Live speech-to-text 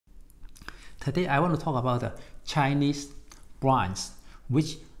Today I want to talk about the Chinese bronze,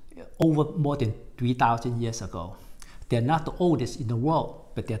 which over more than 3,000 years ago. They're not the oldest in the world,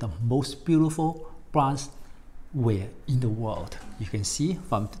 but they're the most beautiful bronze ware in the world. You can see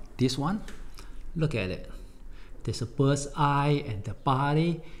from this one, look at it. There's a bird's eye and the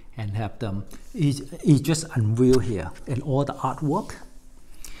body, and have them, it's just unreal here, and all the artwork.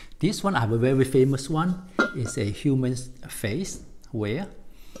 This one, I have a very famous one. It's a human face ware,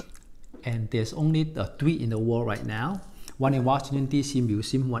 and there's only 3 in the world right now. One in Washington DC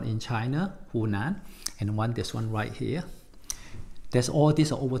Museum, one in China, Hunan, and this one right here. All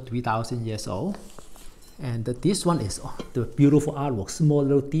these are over 3,000 years old. And this one is the beautiful artwork, small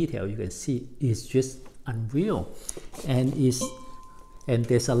little detail you can see is just unreal. And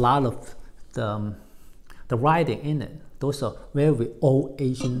there's a lot of the writing in it. Those are very old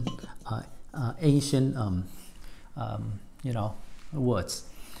ancient words.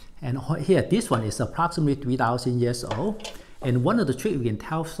 And here, this one is approximately 3,000 years old. And one of the tricks we can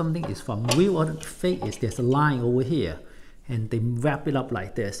tell something is from real or fake is there's a line over here. And they wrap it up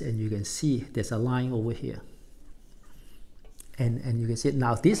like this, and you can see there's a line over here. And you can see it.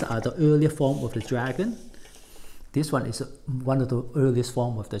 Now, these are the earlier form of the dragon. This one is one of the earliest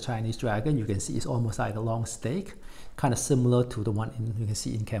form of the Chinese dragon. You can see it's almost like a long stake, kind of similar to the one you can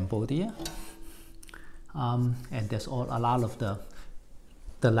see in Cambodia. And there's a lot of the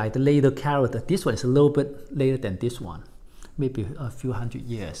later character. This one is a little bit later than this one, maybe a few hundred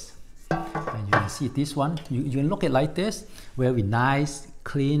years. And you can see this one, you can look at it like this, very nice,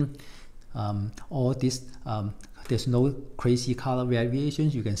 clean, all this, there's no crazy color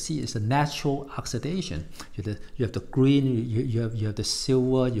variations. You can see it's a natural oxidation. You have the green, you have the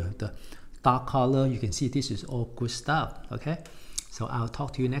silver, you have the dark color. You can see this is all good stuff, okay? So I'll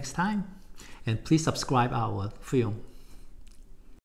talk to you next time, and please subscribe our film.